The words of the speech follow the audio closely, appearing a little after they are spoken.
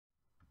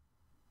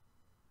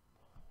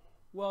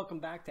Welcome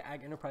back to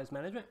Ag Enterprise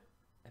Management.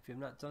 If you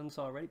have not done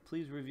so already,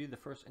 please review the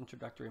first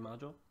introductory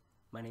module.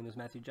 My name is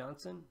Matthew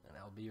Johnson, and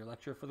I will be your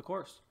lecturer for the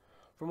course.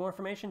 For more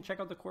information, check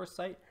out the course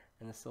site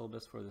and the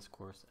syllabus for this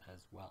course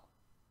as well.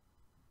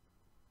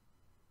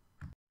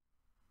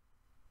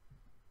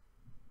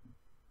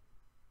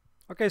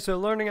 Okay, so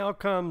learning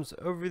outcomes,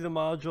 overview the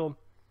module.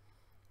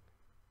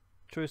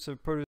 Choice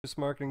of produce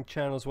marketing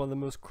channel is one of the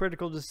most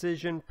critical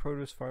decisions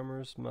produce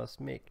farmers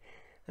must make.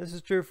 This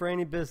is true for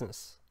any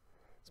business.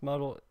 This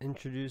model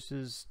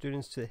introduces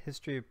students to the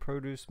history of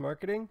produce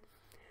marketing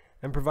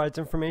and provides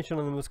information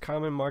on the most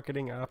common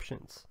marketing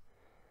options.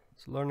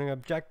 So learning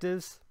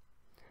objectives.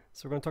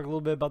 So we're going to talk a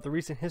little bit about the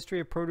recent history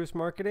of produce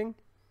marketing,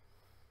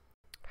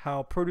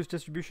 how produce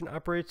distribution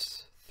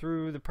operates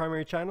through the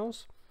primary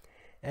channels,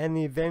 and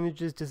the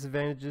advantages,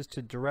 disadvantages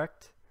to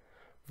direct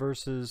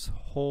versus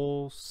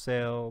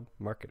wholesale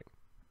marketing.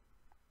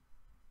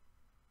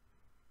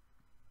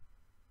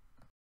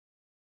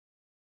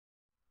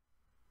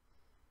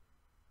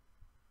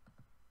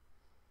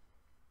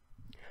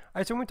 All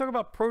right, so when we talk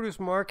about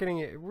produce marketing,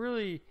 it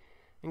really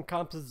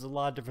encompasses a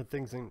lot of different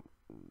things and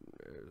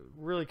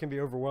really can be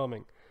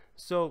overwhelming.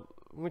 So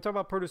when we talk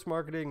about produce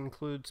marketing, it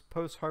includes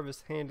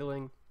post-harvest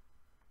handling,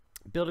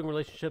 building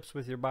relationships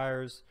with your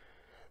buyers,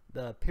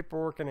 the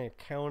paperwork and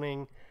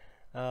accounting.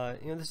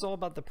 This is all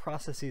about the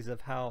processes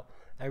of how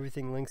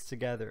everything links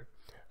together.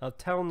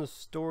 Telling the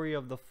story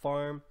of the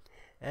farm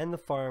and the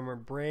farmer,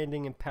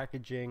 branding and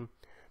packaging,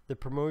 the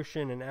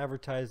promotion and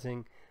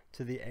advertising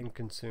to the end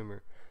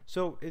consumer.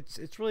 So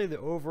it's really the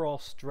overall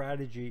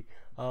strategy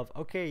of,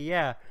 okay,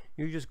 yeah,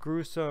 you just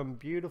grew some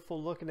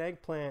beautiful looking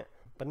eggplant,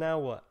 but now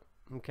what?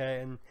 Okay,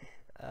 and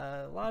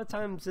a lot of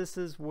times this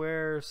is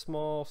where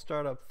small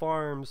startup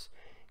farms,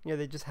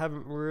 they just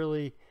haven't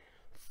really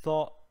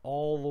thought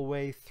all the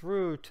way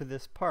through to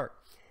this part.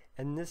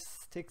 And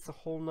this takes a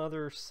whole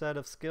nother set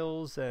of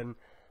skills and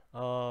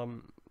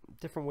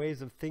different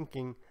ways of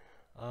thinking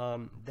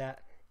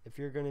that if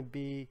you're going to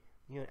be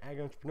an ag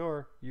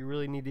entrepreneur, you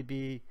really need to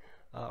be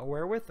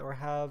aware with or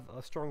have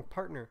a strong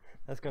partner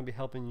that's going to be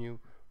helping you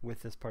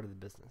with this part of the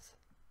business.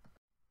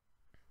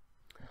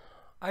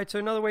 All right, so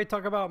another way to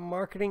talk about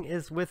marketing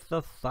is with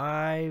the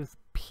 5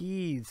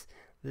 P's.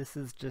 This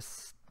is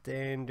just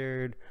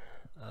standard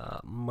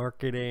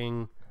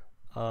marketing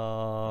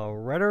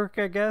rhetoric,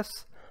 I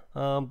guess,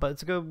 but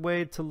it's a good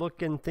way to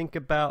look and think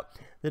about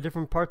the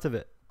different parts of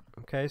it.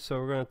 Okay, so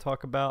we're going to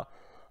talk about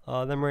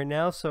them right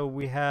now. So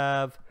we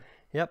have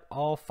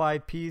all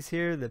 5 P's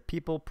here: the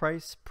people,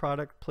 price,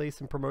 product, place,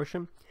 and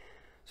promotion.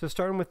 So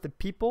starting with the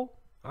people,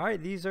 all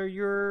right, these are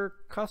your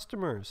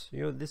customers.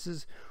 This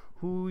is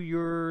who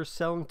you're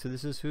selling to.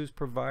 This is who's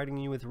providing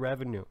you with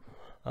revenue.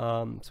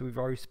 So we've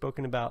already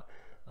spoken about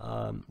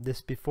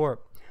this before.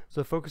 So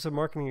the focus of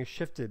marketing has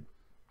shifted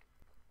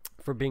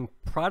from being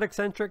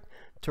product-centric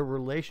to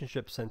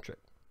relationship-centric,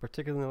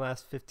 particularly in the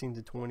last 15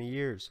 to 20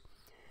 years.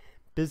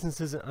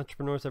 Businesses and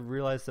entrepreneurs have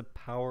realized the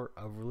power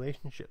of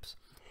relationships.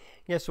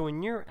 Yeah, so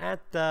when you're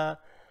at the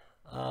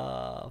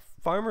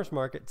farmer's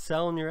market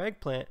selling your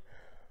eggplant,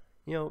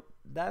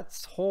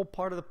 that's whole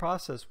part of the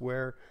process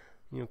where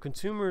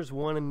consumers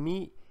want to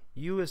meet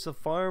you as a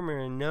farmer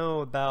and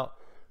know about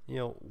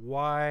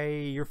why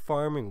you're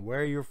farming,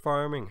 where you're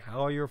farming,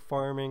 how you're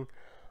farming.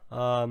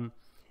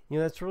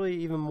 That's really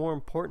even more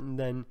important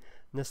than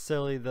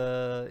necessarily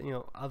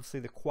the obviously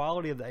the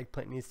quality of the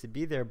eggplant needs to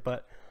be there,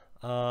 but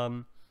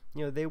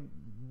they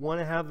want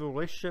to have the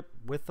relationship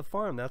with the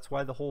farm. That's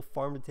why the whole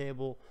farm to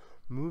table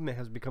movement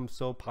has become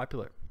so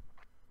popular.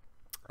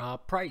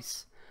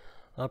 Price.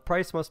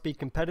 Price must be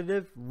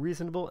competitive,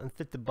 reasonable, and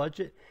fit the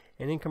budget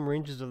and income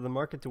ranges of the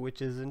market to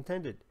which it is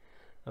intended.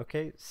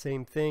 Okay,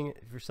 same thing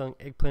if you're selling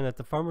eggplant at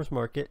the farmer's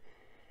market.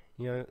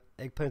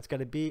 Eggplant's got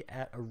to be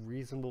at a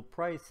reasonable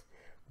price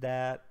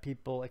that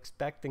people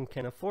expect and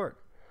can afford.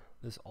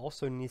 This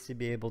also needs to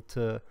be able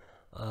to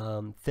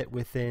fit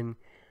within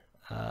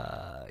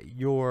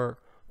your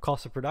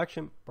cost of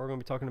production. We're going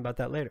to be talking about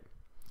that later.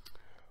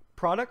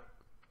 Product.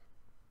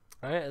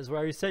 All right, as I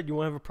already said, you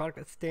want to have a product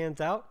that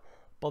stands out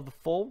above the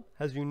fold,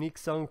 has a unique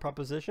selling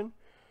proposition.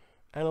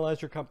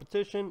 Analyze your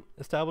competition,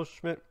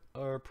 establishment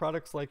or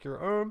products like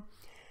your own,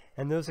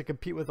 and those that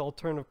compete with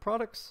alternative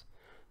products,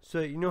 so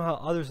that you know how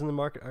others in the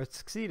market are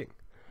succeeding.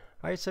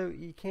 All right, so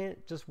you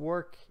can't just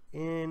work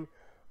in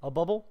a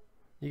bubble.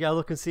 You got to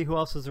look and see who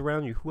else is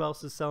around you, who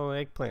else is selling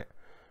an eggplant.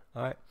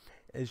 All right,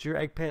 is your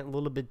eggplant a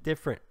little bit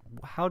different?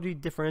 How do you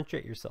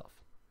differentiate yourself?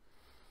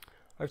 All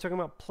right, talking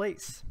about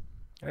place.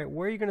 All right,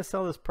 where are you going to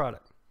sell this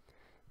product?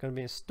 Going to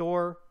be a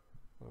store,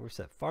 we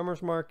said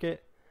farmer's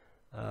market,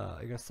 you're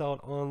going to sell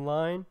it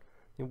online,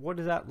 and what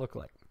does that look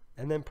like?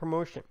 And then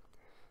promotion.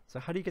 So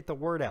how do you get the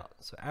word out?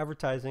 So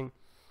advertising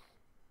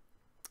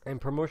and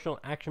promotional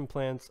action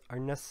plans are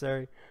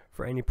necessary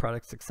for any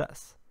product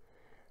success.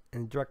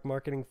 In the direct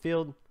marketing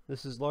field,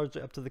 this is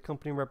largely up to the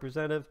company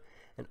representative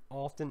and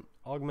often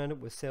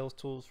augmented with sales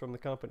tools from the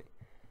company.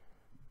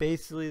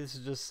 Basically, this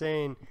is just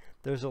saying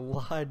there's a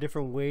lot of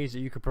different ways that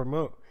you could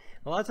promote.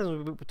 A lot of times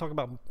when we talk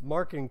about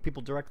marketing,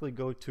 people directly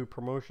go to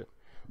promotion.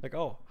 Like,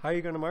 oh, how are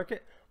you going to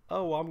market?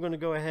 Oh, well, I'm going to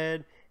go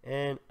ahead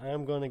and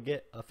I'm going to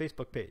get a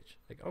Facebook page.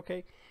 Like,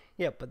 okay,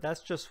 yeah, but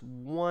that's just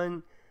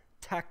one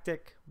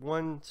tactic,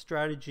 one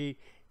strategy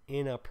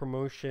in a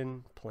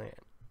promotion plan.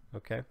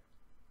 Okay.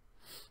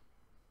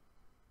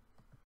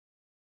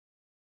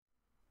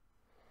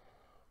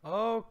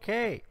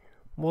 Okay.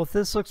 Well, if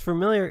this looks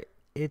familiar,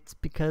 it's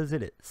because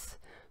it is.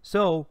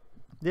 So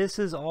this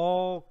is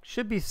all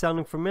should be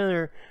sounding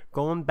familiar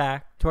going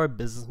back to our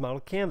business model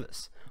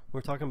canvas.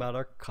 We're talking about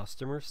our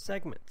customer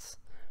segments.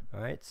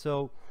 All right.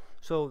 So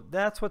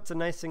that's what's the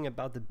nice thing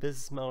about the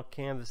business model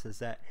canvas is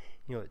that,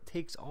 you know, it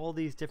takes all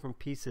these different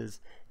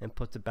pieces and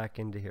puts it back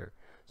into here.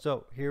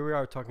 So here we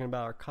are talking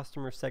about our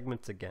customer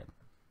segments again.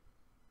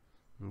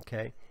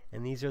 Okay.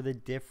 And these are the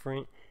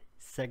different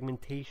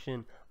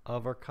segmentation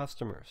of our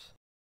customers.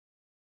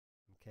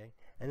 Okay.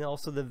 And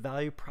also the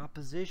value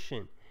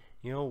proposition.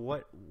 You know,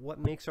 what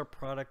makes our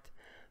product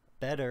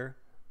better,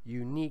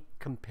 unique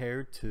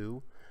compared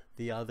to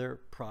the other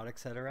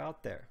products that are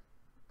out there.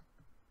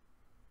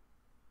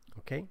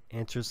 Okay,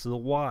 answers to the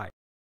why.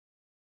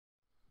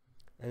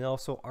 And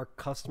also our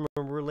customer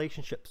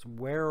relationships.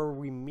 Where are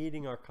we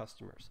meeting our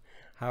customers?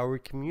 How are we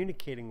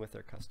communicating with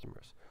our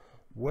customers?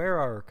 Where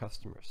are our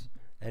customers?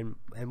 And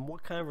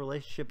what kind of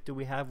relationship do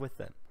we have with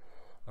them?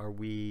 Are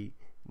we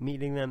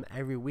meeting them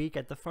every week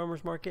at the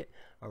farmers market?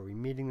 Are we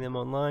meeting them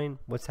online?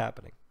 What's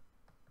happening?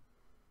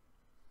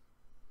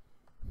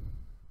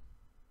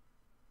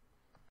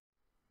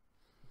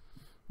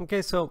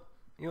 Okay, so,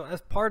 you know,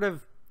 as part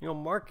of, you know,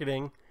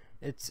 marketing,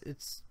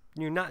 it's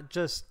you're not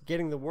just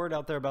getting the word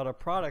out there about our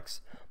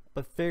products,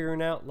 but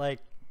figuring out, like,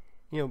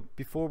 you know,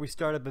 before we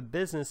start up a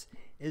business,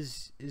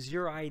 is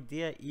your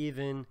idea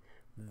even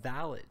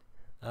valid?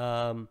 You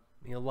know,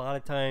 a lot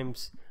of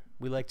times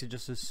we like to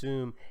just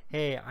assume,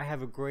 hey, I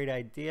have a great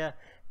idea,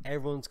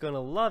 everyone's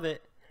gonna love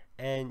it,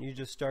 and you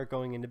just start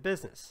going into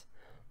business.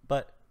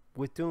 But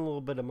with doing a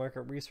little bit of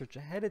market research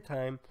ahead of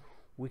time,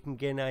 we can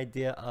get an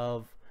idea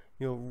of,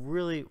 you know,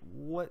 really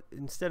what,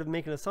 instead of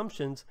making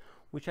assumptions,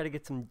 we try to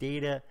get some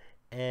data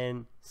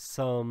and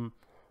some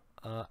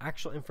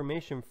actual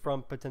information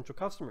from potential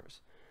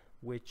customers,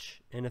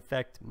 which in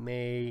effect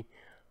may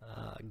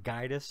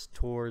guide us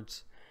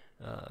towards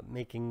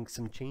making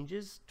some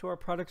changes to our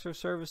products or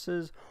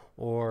services,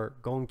 or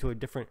going to a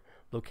different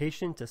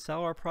location to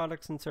sell our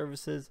products and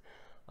services.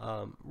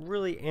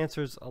 Really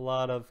answers a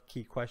lot of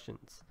key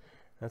questions.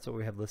 That's what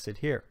we have listed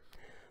here.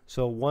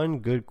 So one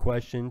good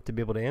question to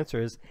be able to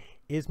answer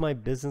is my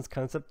business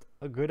concept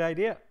a good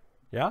idea?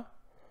 Yeah?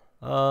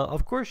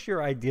 Of course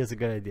your idea is a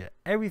good idea.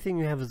 Everything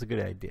you have is a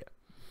good idea.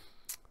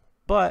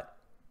 But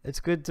it's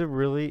good to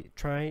really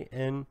try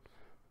and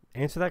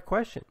answer that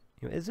question.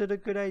 You know, is it a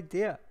good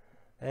idea?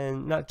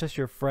 And not just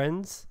your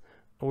friends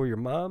or your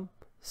mom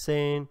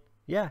saying,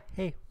 yeah,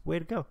 hey, way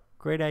to go,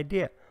 great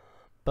idea.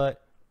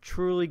 But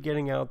truly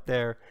getting out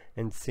there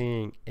and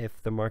seeing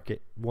if the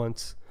market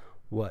wants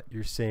what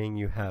you're saying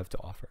you have to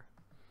offer.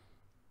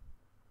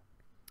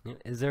 You know,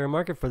 is there a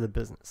market for the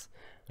business?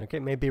 Okay,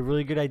 maybe a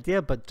really good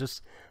idea, but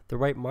just the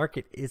right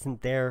market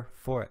isn't there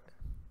for it.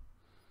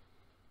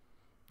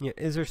 You know,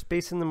 is there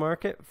space in the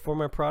market for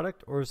my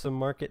product, or is the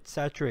market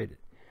saturated?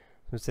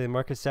 So say the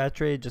market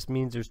saturated just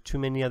means there's too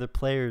many other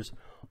players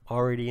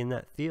already in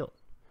that field.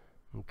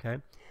 Okay,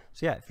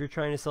 so yeah, if you're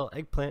trying to sell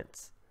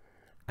eggplants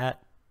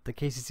at the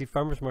KCC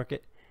Farmers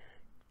Market,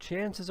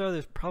 chances are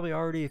there's probably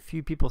already a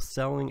few people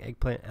selling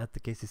eggplant at the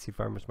KCC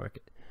Farmers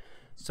Market.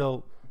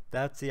 So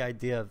that's the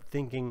idea of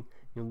thinking,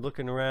 you know,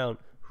 looking around,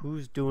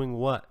 who's doing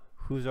what,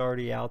 who's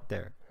already out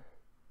there.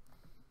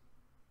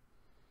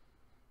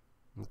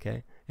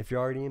 Okay, if you're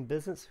already in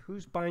business,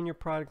 who's buying your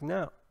product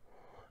now?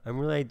 I'm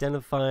really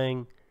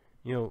identifying,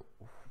 you know,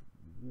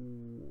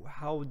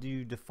 how do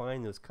you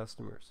define those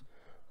customers?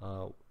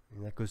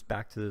 And that goes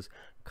back to those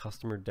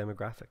customer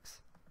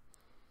demographics.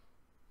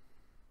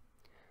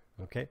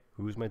 Okay,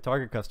 who's my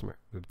target customer?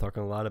 We've been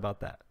talking a lot about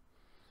that.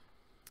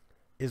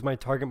 Is my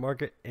target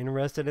market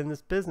interested in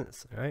this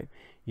business? All right,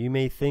 you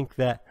may think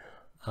that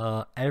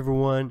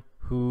everyone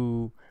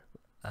who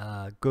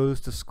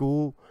goes to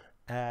school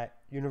at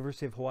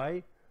University of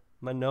Hawaii,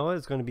 Manoa,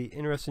 is going to be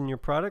interested in your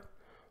product.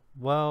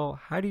 Well,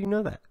 how do you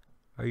know that?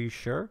 Are you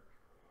sure?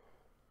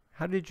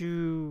 How did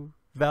you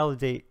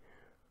validate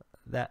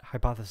that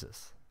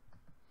hypothesis?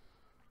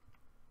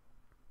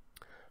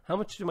 How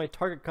much do my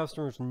target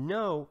customers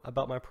know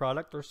about my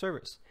product or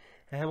service?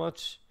 And how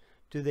much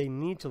do they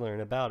need to learn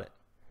about it?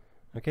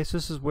 Okay, so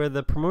this is where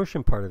the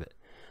promotion part of it.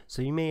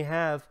 So you may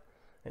have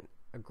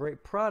a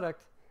great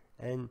product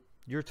and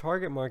your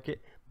target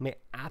market may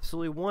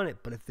absolutely want it,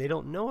 but if they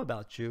don't know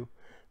about you,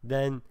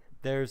 then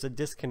there's a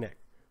disconnect.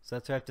 So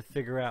that's why I have to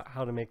figure out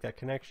how to make that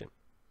connection.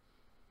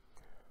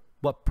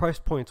 What price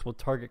points will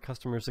target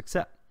customers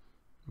accept?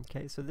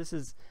 Okay, so this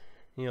is,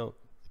 you know,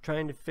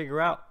 trying to figure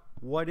out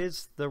what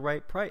is the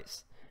right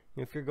price.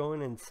 You know, if you're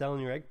going and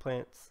selling your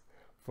eggplants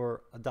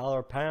for $1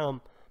 a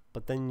pound,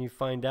 but then you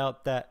find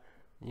out that,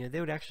 you know, they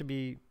would actually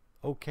be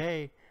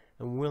okay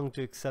and willing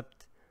to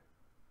accept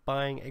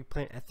buying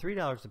eggplant at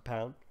 $3 a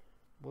pound,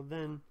 well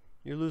then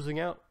you're losing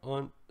out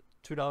on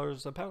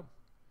 $2 a pound.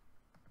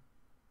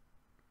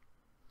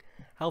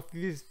 How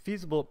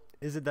feasible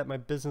is it that my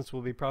business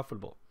will be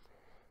profitable?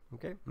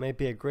 Okay, might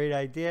be a great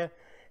idea.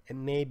 It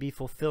may be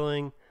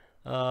fulfilling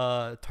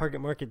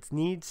target market's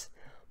needs,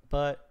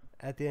 but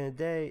at the end of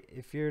the day,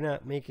 if you're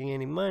not making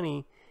any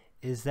money,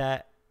 is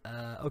that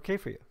okay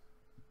for you?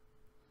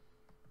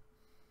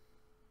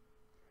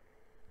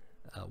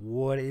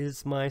 What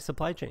is my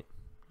supply chain?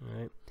 All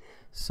right.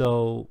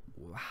 So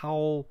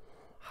how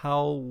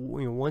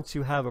once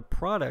you have a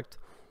product,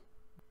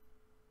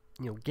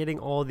 getting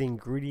all the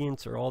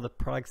ingredients or all the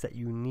products that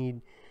you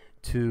need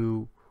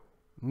to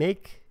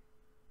make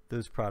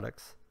those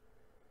products,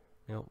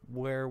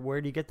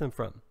 where do you get them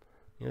from?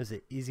 Is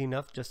it easy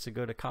enough just to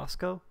go to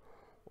Costco,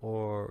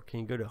 or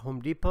can you go to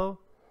Home Depot,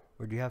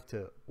 or do you have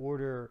to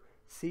order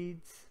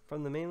seeds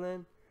from the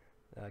mainland?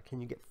 Can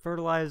you get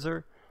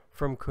fertilizer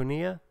from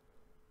Korea?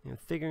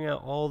 Figuring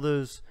out all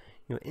those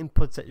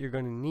inputs that you're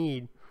going to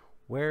need,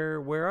 where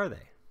are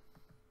they?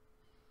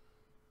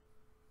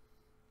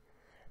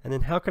 And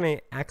then how can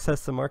I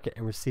access the market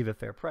and receive a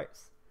fair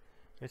price?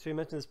 So we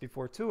mentioned this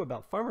before too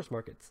about farmers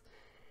markets.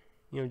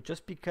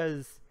 Just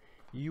because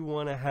you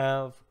want to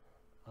have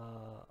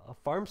a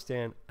farm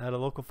stand at a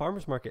local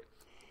farmers market,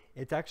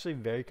 it's actually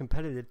very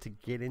competitive to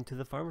get into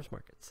the farmers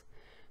markets.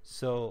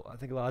 So I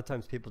think a lot of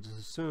times people just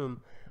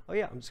assume, oh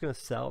yeah, I'm just going to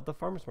sell at the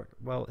farmers market.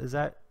 Well, is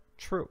that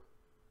true?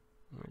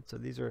 Right, so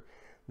these are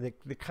the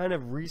kind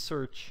of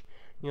research,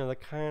 the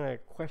kind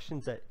of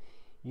questions that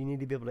you need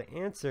to be able to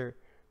answer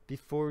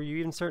before you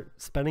even start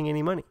spending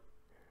any money.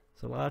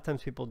 So a lot of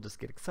times people just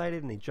get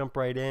excited and they jump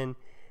right in,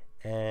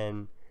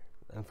 and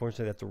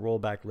unfortunately they have to roll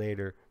back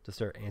later to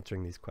start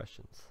answering these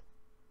questions.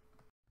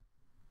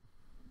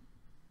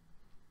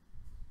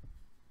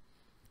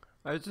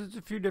 All right, so there's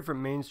a few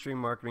different mainstream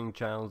marketing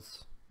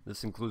channels.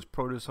 This includes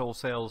produce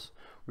wholesales,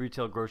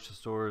 retail grocery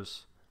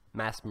stores,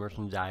 mass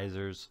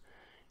merchandisers,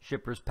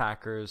 shippers,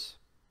 packers,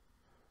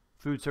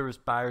 food service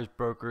buyers,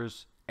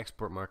 brokers,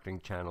 export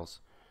marketing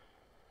channels.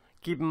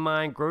 Keep in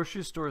mind,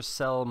 grocery stores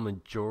sell a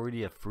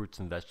majority of fruits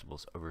and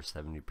vegetables, over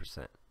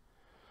 70%.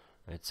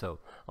 Right, so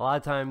a lot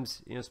of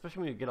times,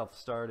 especially when you get off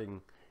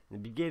starting in the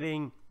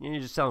beginning, you're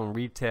just selling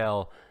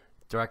retail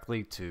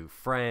directly to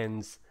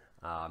friends,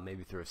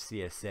 maybe through a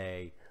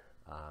CSA,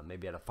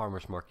 maybe at a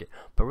farmer's market.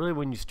 But really,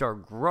 when you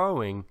start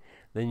growing,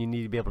 then you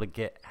need to be able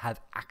to have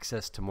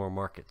access to more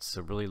markets.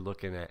 So really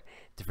looking at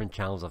different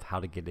channels of how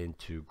to get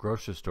into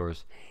grocery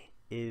stores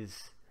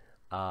is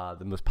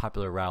the most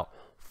popular route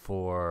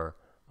for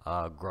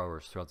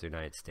growers throughout the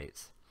United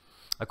States.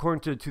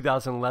 According to the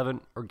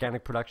 2011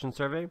 Organic Production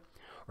Survey,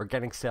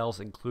 organic sales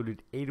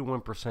included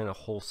 81% of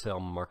wholesale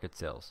market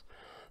sales,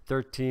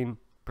 13%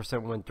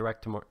 went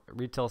direct to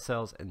retail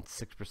sales, and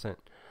 6%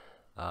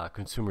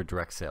 consumer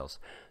direct sales.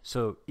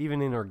 So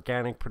even in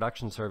Organic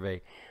Production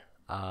Survey,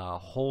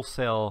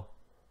 wholesale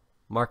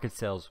market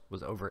sales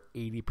was over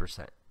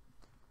 80%.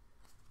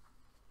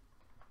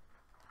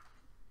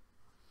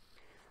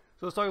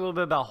 So let's talk a little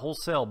bit about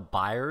wholesale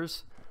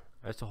buyers.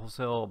 All right, so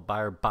wholesale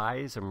buyer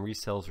buys and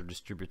resells or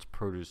distributes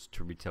produce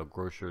to retail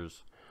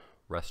grocers,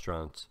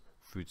 restaurants,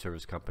 food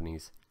service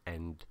companies,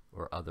 and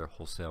or other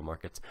wholesale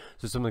markets.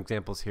 So some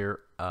examples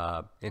here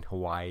in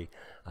Hawaii,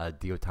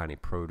 Diotani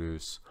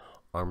Produce,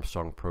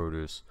 Armstrong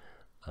Produce.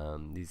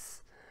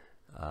 These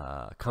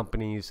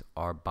companies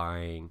are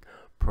buying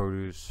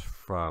produce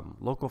from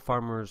local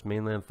farmers,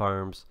 mainland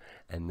farms,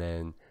 and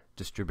then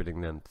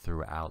distributing them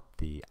throughout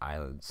the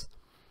islands.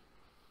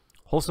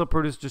 Wholesale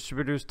produce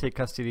distributors take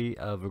custody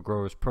of a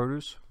grower's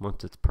produce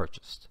once it's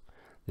purchased.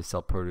 They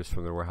sell produce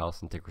from their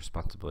warehouse and take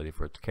responsibility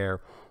for its care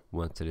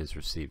once it is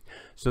received.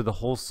 So the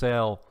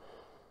wholesale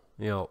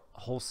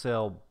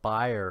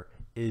buyer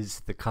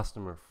is the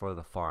customer for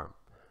the farm.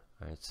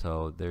 Right,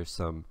 so there's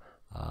some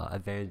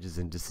advantages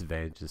and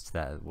disadvantages to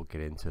that. We'll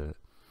get into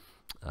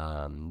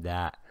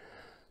that.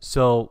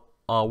 So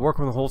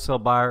working with a wholesale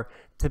buyer,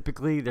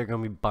 typically they're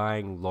going to be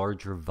buying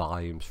larger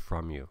volumes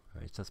from you.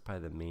 Right? So that's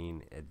probably the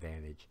main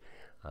advantage,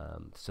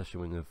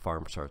 especially when the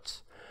farm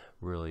starts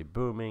really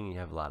booming. You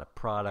have a lot of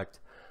product.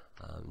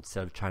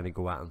 Instead of trying to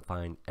go out and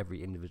find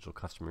every individual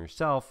customer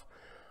yourself,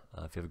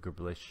 if you have a good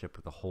relationship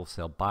with a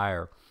wholesale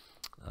buyer,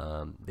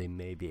 they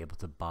may be able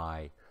to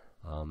buy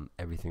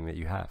everything that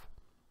you have.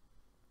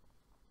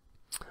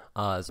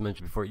 As I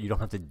mentioned before, you don't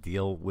have to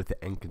deal with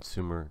the end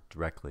consumer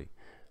directly,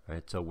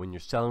 right? So when you're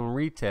selling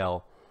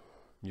retail,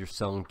 you're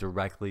selling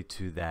directly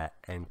to that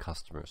end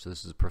customer. So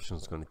this is a person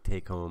who's going to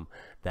take home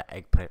that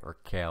eggplant or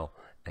kale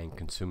and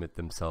consume it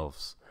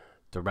themselves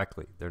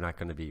directly. They're not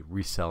going to be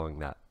reselling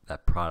that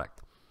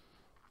product.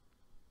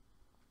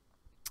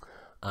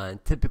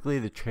 And typically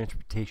the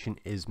transportation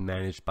is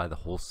managed by the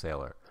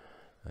wholesaler.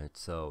 Right?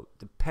 So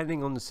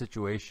depending on the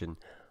situation,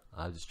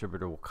 a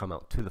distributor will come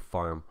out to the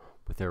farm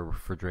with their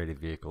refrigerated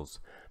vehicles,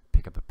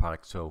 pick up the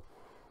product. So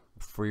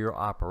for your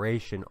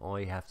operation, all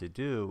you have to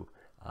do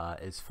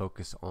is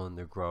focus on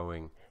the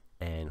growing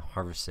and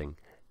harvesting,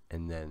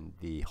 and then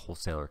the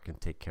wholesaler can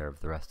take care of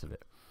the rest of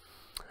it.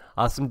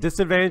 Some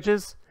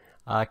disadvantages: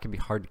 it can be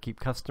hard to keep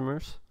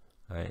customers.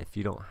 Right? If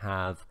you don't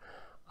have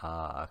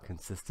a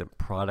consistent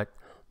product,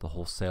 the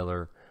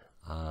wholesaler,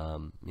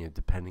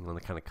 depending on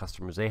the kind of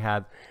customers they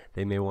have,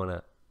 they may want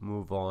to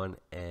move on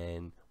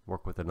and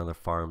work with another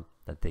farm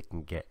that they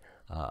can get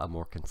a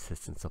more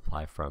consistent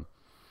supply from.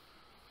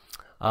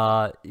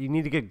 You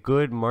need to get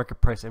good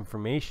market price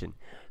information.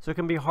 So it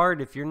can be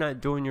hard if you're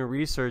not doing your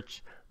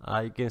research.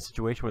 You get in a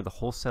situation where the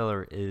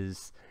wholesaler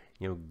is,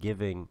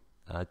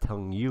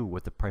 telling you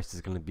what the price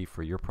is going to be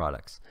for your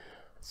products.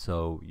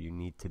 So you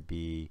need to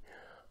be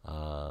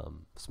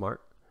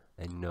smart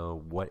and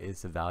know what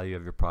is the value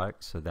of your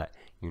product so that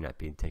you're not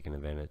being taken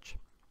advantage.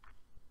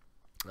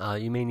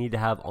 You may need to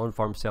have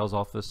on-farm sales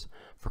office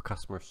for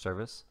customer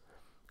service.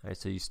 Right?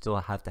 So you still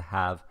have to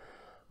have,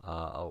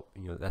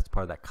 that's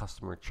part of that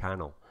customer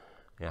channel.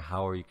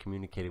 How are you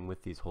communicating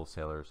with these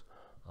wholesalers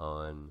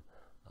on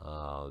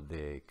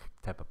the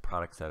type of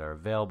products that are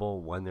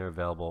available, when they're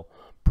available,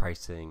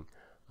 pricing,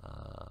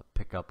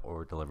 pickup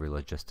or delivery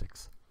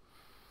logistics.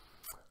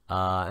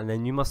 And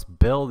then you must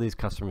bill these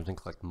customers and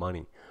collect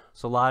money.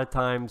 So a lot of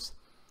times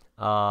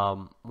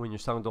when you're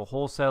selling to a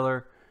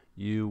wholesaler,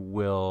 you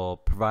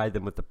will provide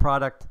them with the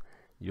product,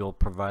 you'll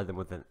provide them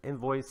with an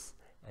invoice,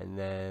 and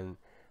then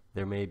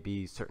there may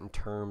be certain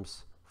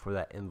terms for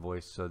that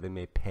invoice. So they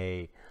may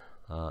pay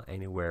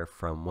anywhere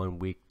from 1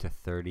 week to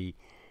 30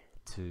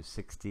 to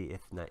 60,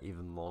 if not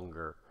even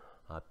longer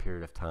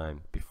period of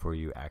time before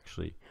you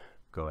actually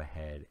go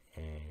ahead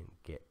and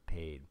get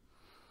paid.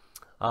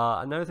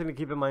 Another thing to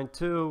keep in mind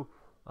too,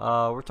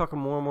 we're talking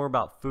more and more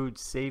about food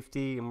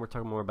safety, and we're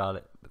talking more about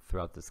it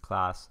throughout this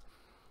class.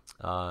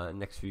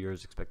 Next few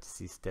years, expect to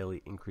see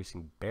steadily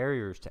increasing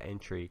barriers to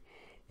entry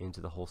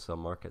into the wholesale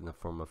market in the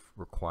form of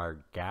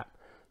required GAP.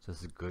 So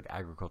this is good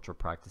agricultural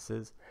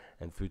practices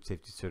and food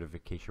safety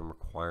certification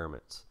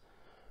requirements.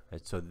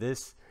 Right, so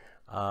this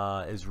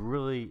is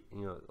really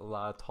a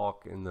lot of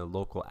talk in the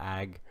local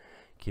ag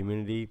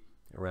community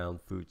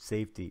around food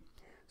safety.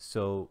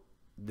 So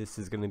this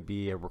is going to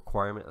be a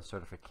requirement, a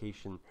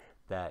certification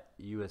that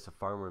you as a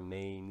farmer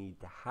may need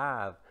to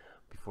have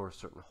before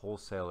certain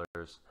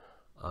wholesalers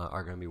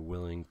are going to be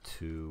willing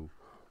to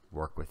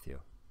work with you.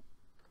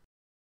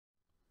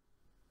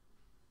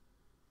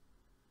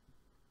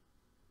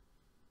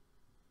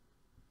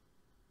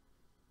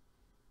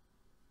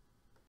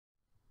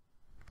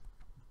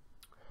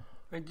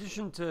 In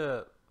addition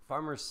to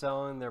farmers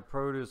selling their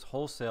produce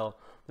wholesale,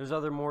 there's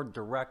other more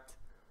direct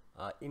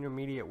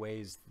intermediate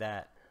ways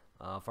that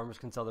farmers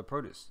can sell their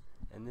produce,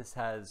 and this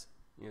has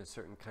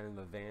certain kind of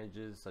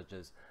advantages, such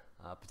as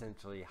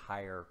potentially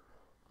higher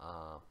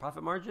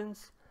profit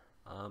margins,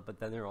 but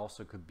then there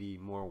also could be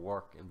more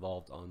work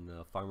involved on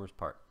the farmer's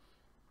part.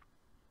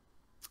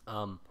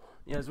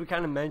 As we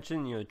kind of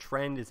mentioned, the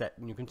trend is that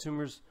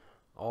consumers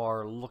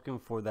are looking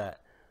for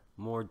that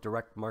more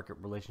direct market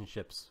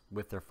relationships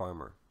with their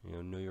farmer.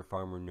 Know your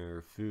farmer, know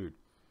your food.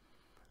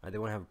 They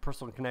want to have a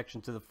personal connection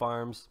to the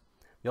farms.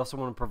 They also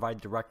want to provide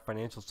direct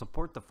financial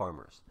support to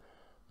farmers.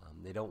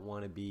 They don't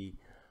want to be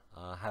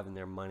having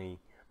their money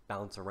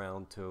bounce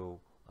around to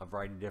a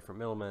variety of different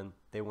middlemen.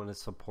 They want to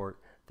support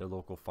their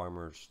local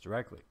farmers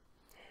directly.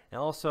 And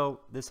also,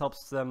 this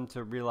helps them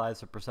to realize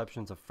the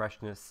perceptions of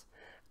freshness,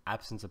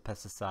 absence of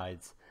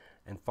pesticides,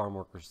 and farm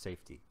worker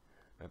safety.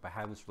 Right? By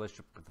having this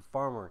relationship with the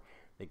farmer,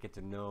 they get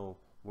to know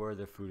where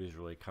their food is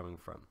really coming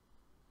from.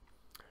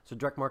 So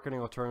direct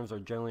marketing alternatives are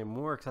generally a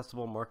more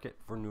accessible market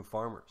for new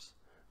farmers.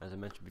 As I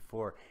mentioned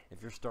before,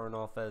 if you're starting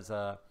off as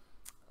a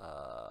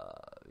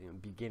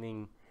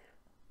beginning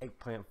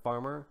eggplant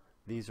farmer,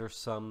 these are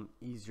some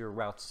easier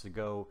routes to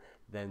go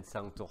than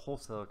selling to a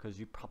wholesaler, because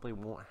you probably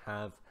won't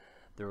have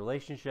the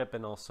relationship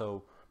and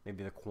also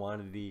maybe the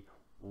quantity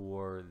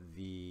or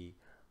the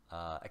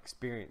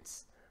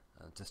experience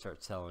to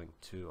start selling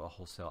to a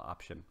wholesale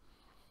option.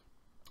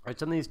 All right,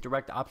 some of these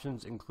direct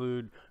options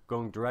include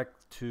going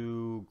direct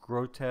to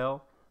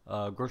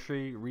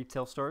grocery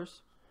retail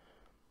stores.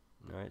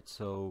 All right,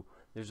 so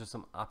there's just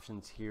some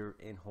options here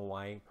in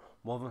Hawaii.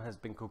 One of them has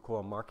been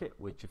Cocoa Market,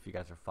 which if you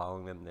guys are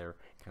following them, they're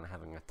kind of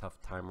having a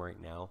tough time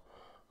right now.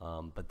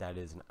 But that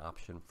is an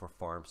option for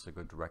farms to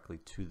go directly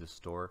to the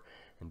store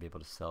and be able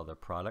to sell their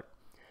product.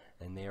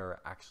 And they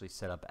are actually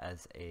set up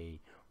as a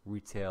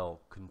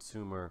retail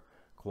consumer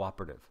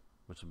cooperative,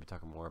 which we'll be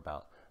talking more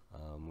about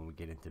when we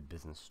get into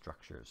business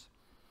structures.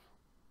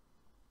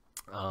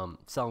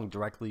 Selling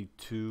directly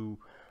to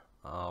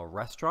a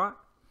restaurant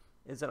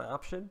is an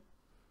option.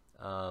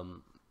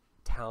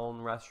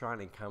 Town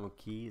Restaurant in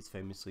Kaimuki is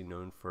famously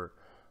known for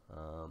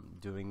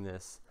doing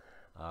this.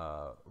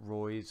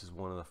 Roy's is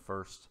one of the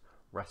first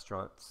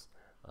restaurants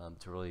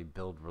to really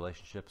build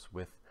relationships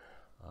with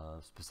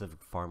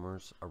specific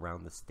farmers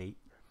around the state.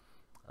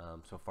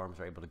 So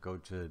farmers are able to go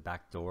to the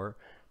back door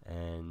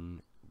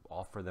and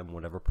offer them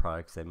whatever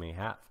products they may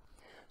have.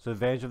 So the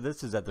advantage of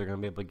this is that they're going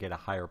to be able to get a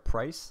higher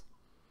price,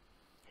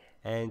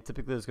 and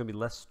typically there's going to be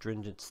less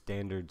stringent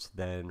standards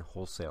than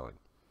wholesaling.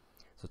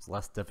 So it's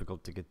less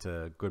difficult to get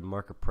to good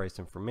market price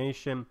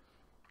information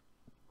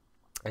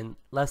and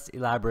less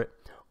elaborate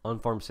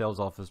on-farm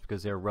sales office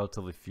because there are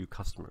relatively few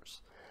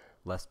customers.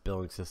 less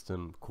billing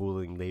system,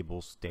 cooling,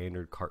 labels,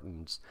 standard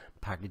cartons,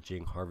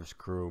 packaging, harvest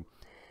crew,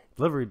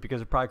 delivery, because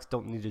the products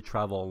don't need to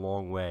travel a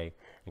long way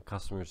and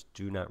customers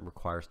do not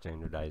require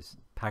standardized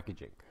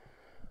packaging.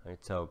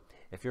 Right? So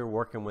if you're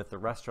working with the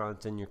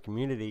restaurants in your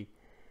community,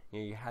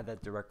 you have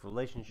that direct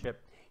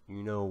relationship,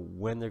 you know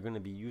when they're going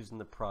to be using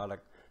the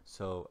product,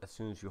 so as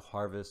soon as you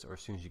harvest or as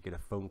soon as you get a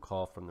phone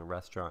call from the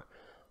restaurant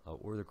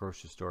or the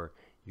grocery store,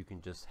 you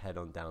can just head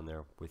on down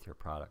there with your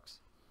products.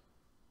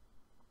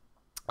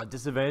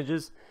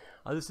 Disadvantages,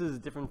 this is a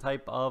different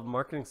type of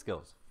marketing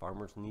skills.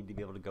 Farmers need to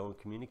be able to go and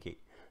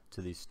communicate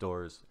to these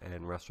stores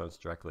and restaurants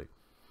directly.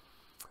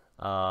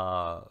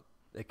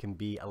 It can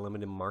be a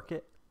limited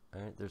market.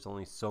 Right? There's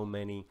only so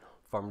many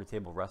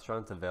farm-to-table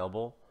restaurants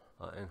available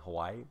in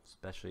Hawaii,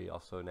 especially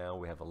also now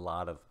we have a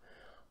lot of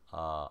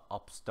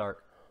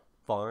upstart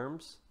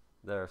farms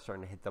that are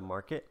starting to hit the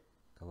market.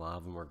 A lot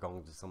of them are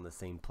going to some of the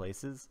same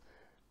places.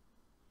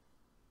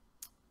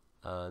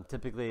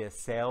 Typically, a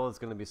sale is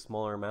going to be a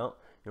smaller amount.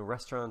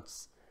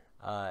 Restaurants,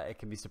 it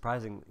can be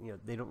surprising.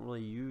 They don't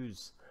really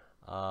use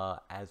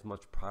as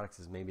much products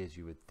as maybe as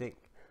you would think.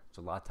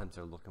 So a lot of times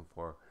they're looking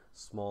for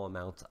small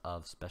amounts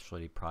of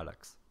specialty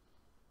products.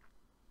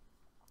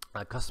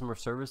 Customer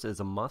service is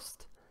a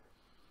must.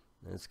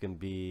 It's going to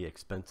be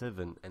expensive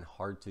and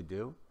hard to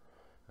do.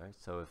 Right?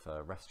 So if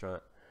a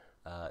restaurant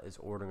is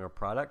ordering a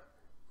product,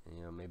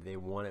 maybe they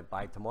want it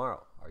by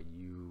tomorrow. Are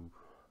you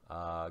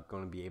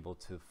going to be able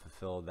to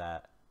fulfill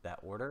that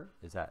order?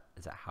 Is that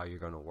how you're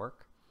going to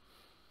work?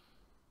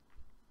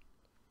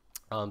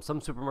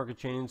 Some supermarket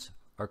chains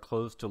are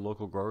closed to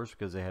local growers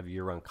because they have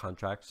year-round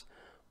contracts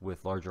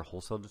with larger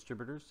wholesale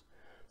distributors.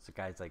 So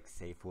guys like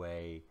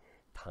Safeway,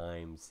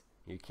 Times,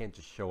 you can't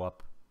just show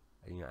up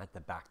at the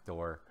back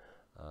door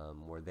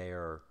where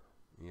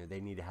they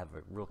need to have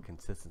a real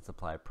consistent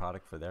supply of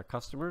product for their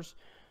customers.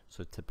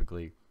 So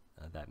typically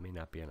that may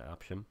not be an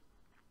option.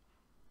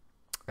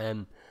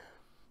 And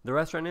the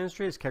restaurant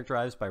industry is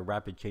characterized by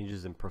rapid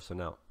changes in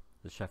personnel.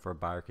 The chef or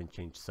buyer can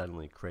change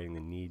suddenly, creating the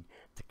need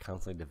to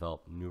constantly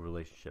develop new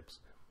relationships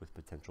with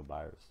potential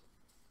buyers.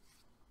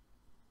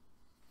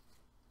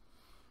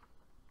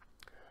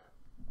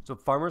 So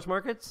farmers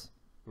markets,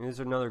 these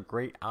are another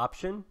great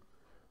option.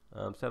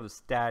 So I have a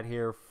stat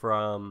here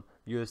from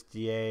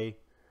USDA,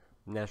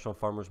 National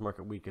Farmers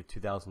Market Week of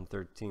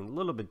 2013, a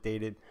little bit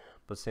dated,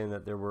 but saying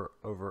that there were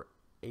over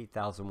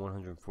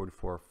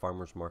 8,144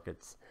 farmers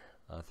markets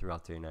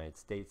throughout the United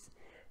States.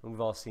 And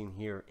we've all seen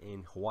here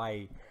in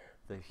Hawaii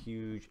the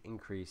huge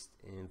increase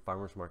in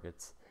farmers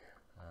markets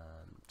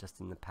just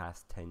in the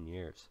past 10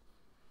 years.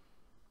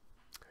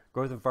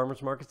 Growth in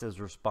farmers markets is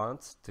a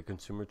response to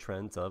consumer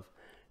trends of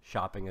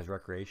shopping as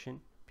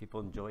recreation. People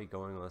enjoy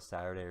going on a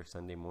Saturday or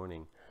Sunday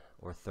morning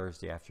or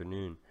Thursday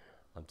afternoon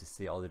to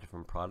see all the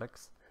different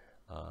products,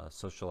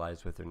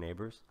 socialize with their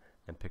neighbors,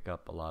 and pick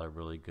up a lot of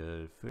really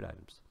good food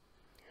items.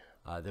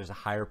 There's a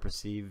higher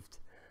perceived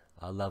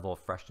level of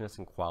freshness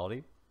and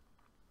quality.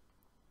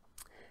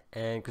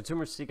 And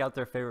consumers seek out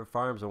their favorite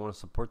farms and want to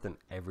support them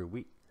every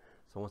week.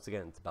 So once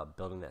again, it's about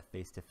building that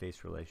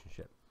face-to-face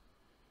relationship.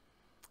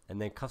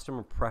 And then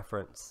customer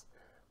preference,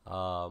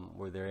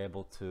 where they're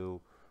able to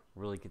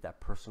really get that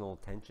personal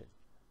attention.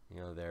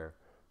 They're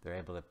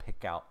able to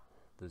pick out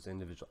those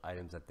individual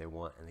items that they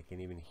want, and they can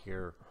even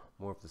hear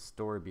more of the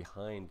story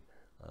behind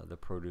the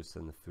produce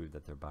and the food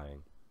that they're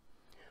buying.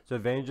 So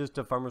advantages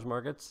to farmers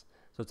markets.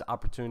 So it's an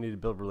opportunity to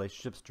build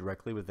relationships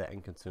directly with the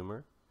end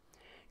consumer.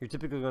 You're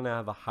typically going to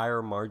have a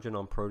higher margin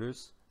on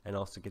produce and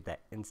also get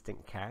that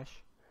instant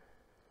cash.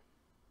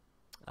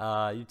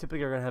 You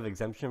typically are going to have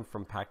exemption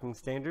from packing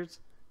standards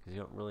because you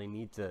don't really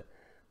need to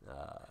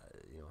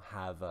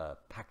have a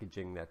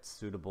packaging that's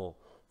suitable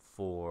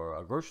for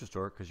a grocery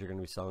store because you're going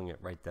to be selling it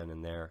right then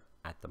and there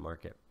at the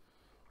market.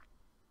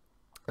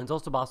 And it's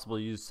also possible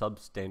to use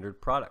substandard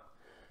product.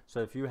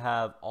 So if you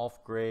have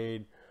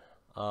off-grade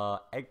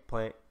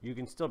eggplant, you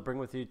can still bring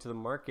with you to the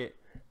market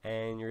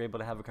and you're able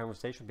to have a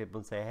conversation with people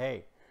and say,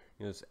 hey,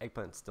 this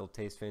eggplant still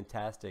tastes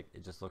fantastic.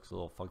 It just looks a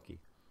little funky.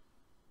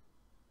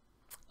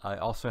 I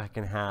also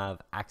can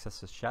have access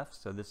to chefs.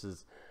 So this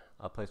is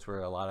a place where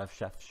a lot of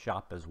chefs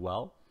shop as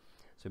well.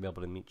 So you'll be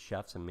able to meet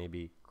chefs and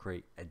maybe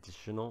create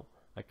additional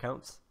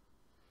accounts.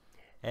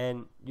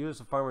 And you as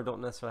a farmer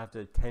don't necessarily have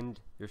to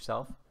attend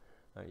yourself.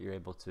 You're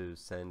able to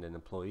send an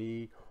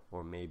employee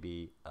or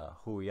maybe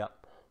hui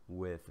up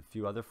with a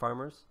few other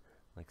farmers,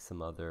 like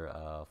some other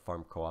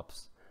farm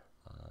co-ops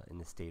in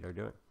the state are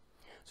doing.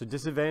 So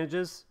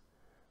disadvantages,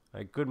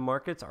 good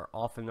markets are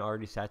often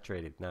already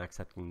saturated, not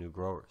accepting new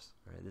growers.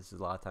 Right? This is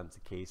a lot of times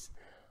the case,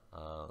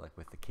 like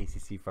with the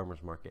KCC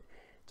farmers market.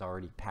 It's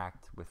already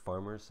packed with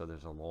farmers, so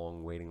there's a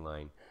long waiting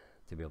line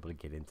to be able to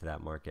get into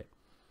that market.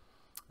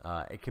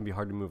 It can be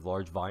hard to move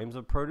large volumes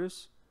of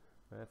produce,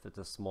 right, if it's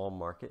a small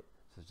market.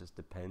 So it just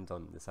depends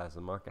on the size of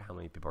the market, how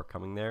many people are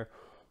coming there,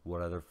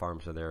 what other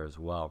farms are there as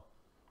well.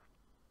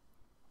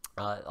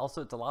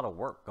 Also, it's a lot of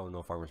work going to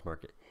a farmer's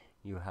market.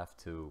 You have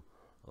to,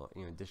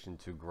 in addition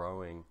to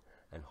growing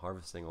and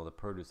harvesting all the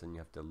produce, and you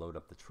have to load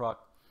up the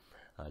truck,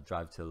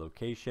 drive to the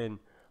location,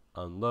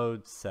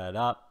 unload, set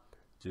up,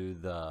 do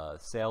the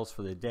sales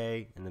for the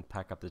day, and then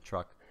pack up the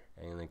truck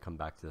and then come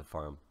back to the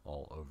farm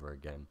all over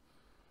again.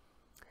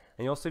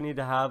 And you also need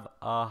to have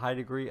a high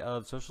degree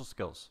of social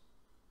skills,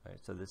 right?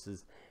 So this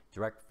is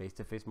direct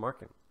face-to-face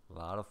marketing. A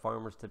lot of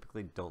farmers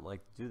typically don't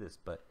like to do this,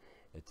 but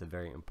it's a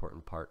very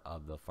important part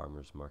of the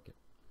farmer's market.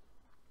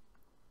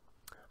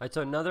 All right,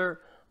 so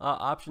another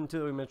option too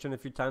that we mentioned a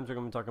few times, we're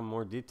going to be talking in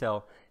more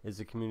detail, is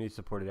the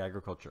community-supported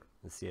agriculture,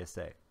 the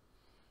CSA.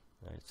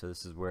 All right, so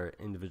this is where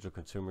individual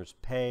consumers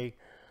pay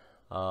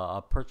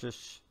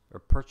purchase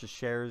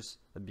shares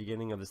at the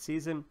beginning of the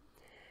season,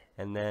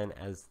 and then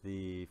as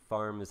the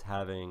farm is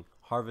having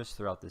harvest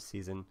throughout the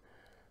season,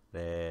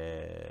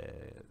 the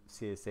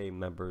CSA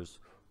members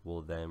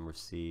will then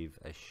receive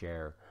a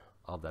share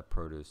of that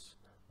produce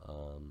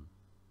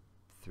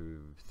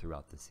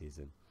throughout the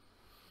season.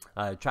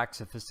 Attract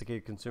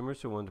sophisticated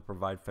consumers who want to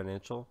provide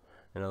financial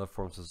and other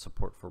forms of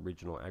support for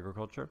regional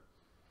agriculture.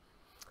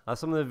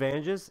 Some of the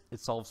advantages: it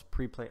solves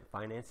pre-plant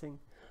financing.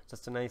 So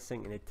that's a nice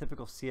thing. In a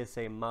typical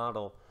CSA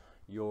model,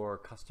 your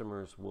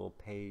customers will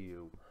pay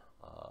you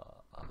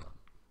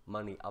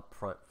money up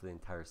front for the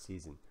entire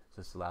season.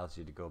 So this allows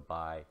you to go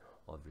buy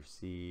all of your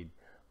seed,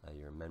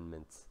 your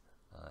amendments,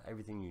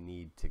 everything you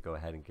need to go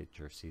ahead and get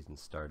your season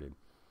started.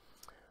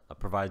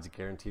 Provides a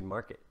guaranteed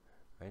market,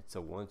 right? So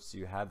once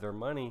you have their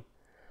money,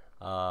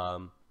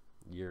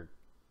 you're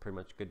pretty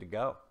much good to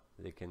go.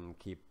 They can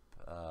keep,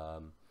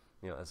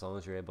 as long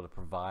as you're able to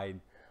provide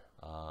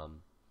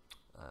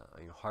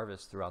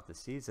harvest throughout the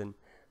season,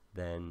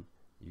 then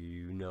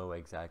you know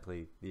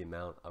exactly the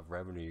amount of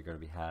revenue you're going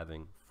to be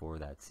having for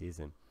that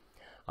season.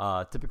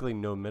 Typically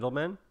no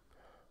middlemen,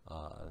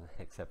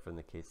 except for in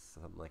the case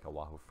of something like a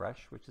Wahoo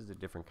Fresh, which is a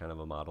different kind of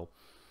a model.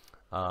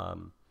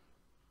 And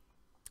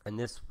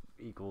this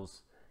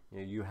equals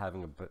you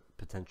having a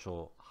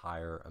potential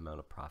higher amount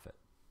of profit.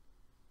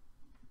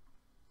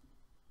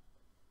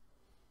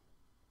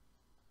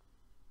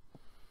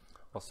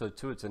 Also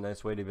too, it's a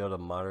nice way to be able to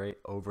moderate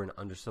over and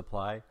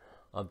undersupply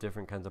of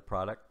different kinds of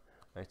product,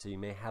 right? So you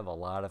may have a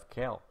lot of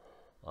kale,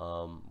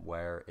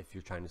 where if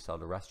you're trying to sell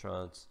to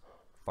restaurants,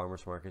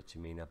 farmers markets,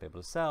 you may not be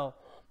able to sell,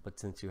 but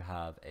since you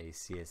have a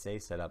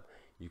CSA set up,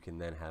 you can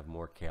then have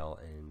more kale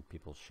and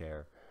people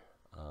share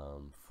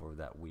for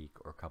that week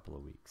or couple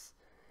of weeks.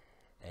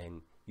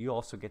 And you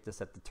also get to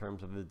set the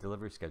terms of the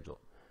delivery schedule.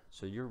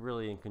 So you're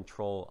really in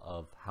control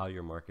of how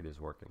your market is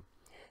working.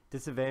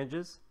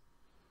 Disadvantages: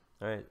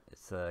 all right,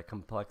 it's a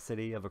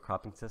complexity of a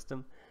cropping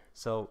system.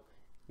 So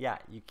yeah,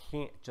 you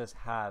can't just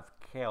have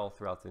kale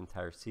throughout the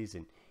entire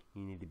season.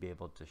 You need to be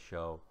able to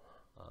show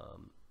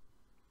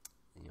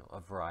a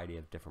variety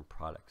of different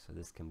products. So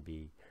this can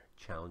be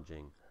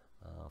challenging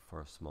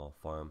for a small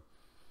farm.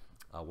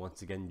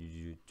 Once again,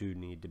 you do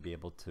need to be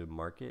able to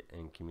market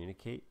and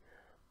communicate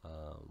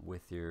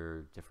with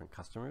your different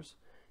customers.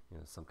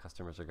 Some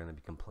customers are going to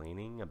be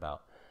complaining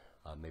about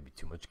maybe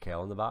too much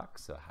kale in the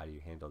box. So how do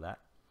you handle that?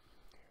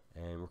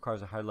 And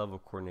requires a high level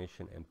of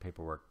coordination and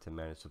paperwork to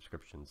manage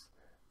subscriptions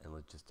and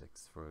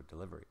logistics for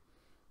delivery.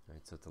 Right,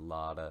 so it's a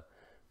lot of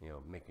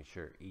making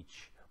sure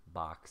each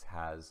box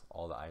has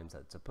all the items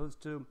that it's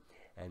supposed to,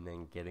 and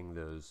then getting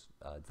those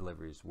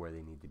deliveries where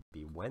they need to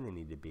be, when they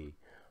need to be,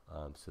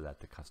 so that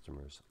the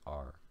customers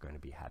are going to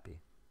be happy.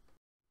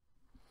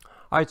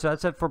 All right, so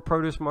that's it for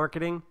produce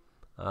marketing.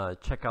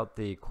 Check out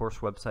the course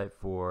website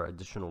for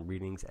additional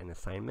readings and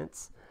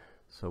assignments.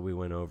 So we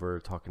went over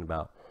talking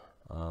about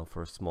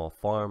for a small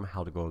farm,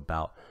 how to go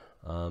about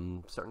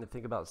starting to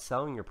think about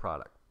selling your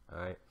product. All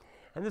right,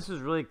 and this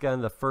is really kind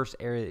of the first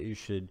area that you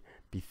should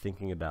be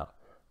thinking about.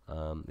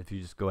 If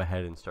you just go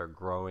ahead and start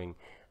growing,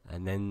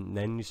 and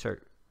then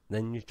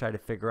you try to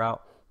figure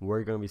out where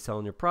you're going to be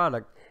selling your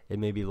product, it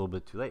may be a little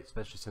bit too late,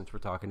 especially since we're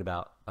talking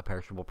about a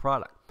perishable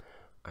product.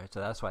 All right, so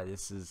that's why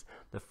this is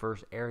the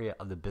first area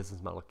of the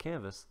business model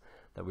canvas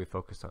that we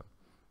focused on.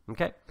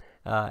 Okay,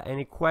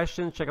 any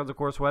questions? Check out the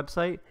course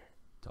website.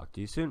 Talk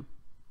to you soon.